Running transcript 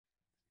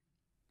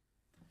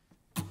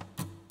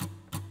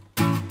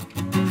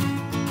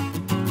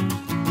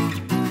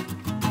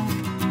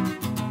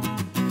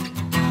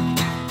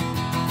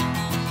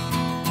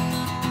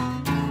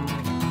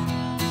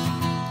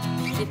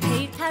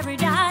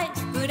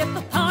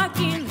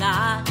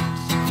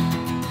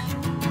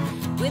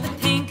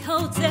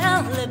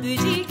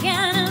boutique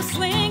and a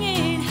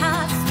swinging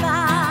hot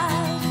spot.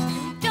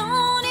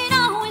 Don't it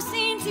always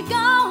seem to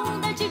go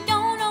that you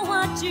don't know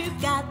what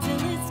you've got till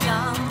it's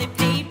gone? They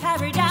pay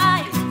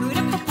paradise, put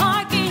up a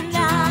parking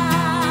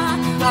lot.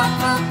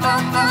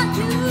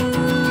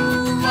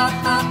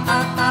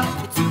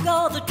 They took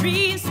all the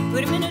trees,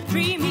 put them in a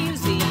tree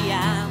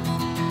museum,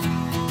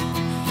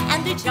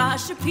 and they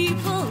charge the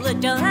people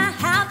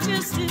 $1.50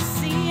 just to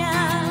see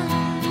them.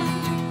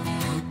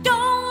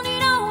 Don't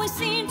it always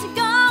seem to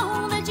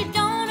go that you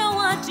don't know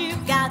what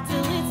you've got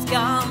till it's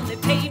gone? They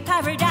pay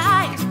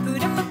paradise,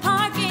 put up a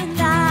parking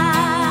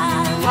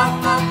lot.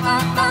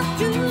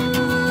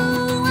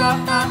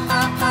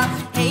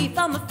 Hey,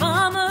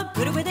 farmer,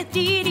 put it with a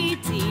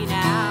DDT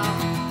now.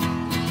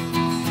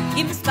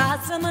 Give me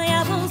spots on my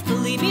apples,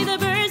 believe me, the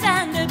birds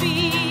and the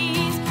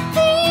bees.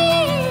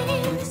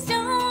 Please,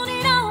 don't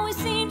it always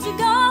seem to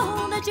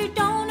go that you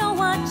don't know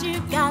what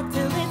you've got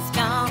till it's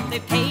gone? They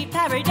pay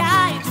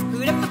paradise,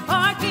 put up a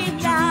parking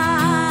lot.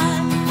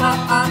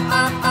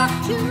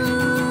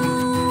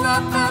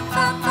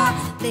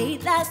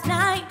 Late last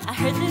night, I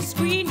heard the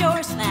screen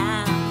door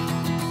slam,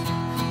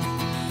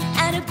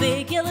 and a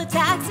big yellow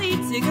taxi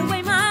took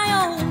away my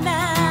old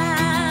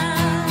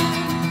man.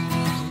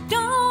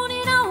 Don't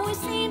it always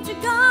seem to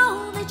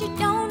go that you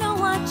don't know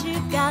what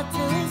you've got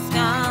till it's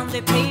gone?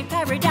 They pay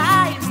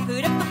paradise,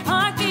 put up a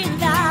parking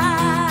lot.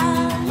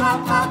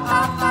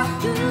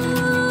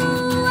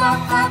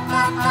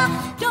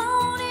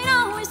 Don't it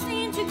always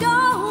seem to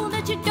go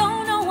that you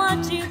don't know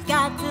what you've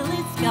got till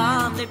it's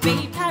gone? They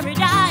pay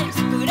paradise,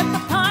 put up a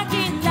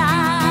parking lot.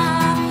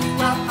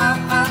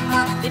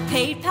 They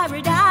paid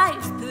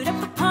paradise, put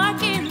up a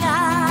parking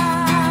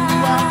lot.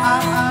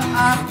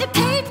 They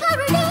paid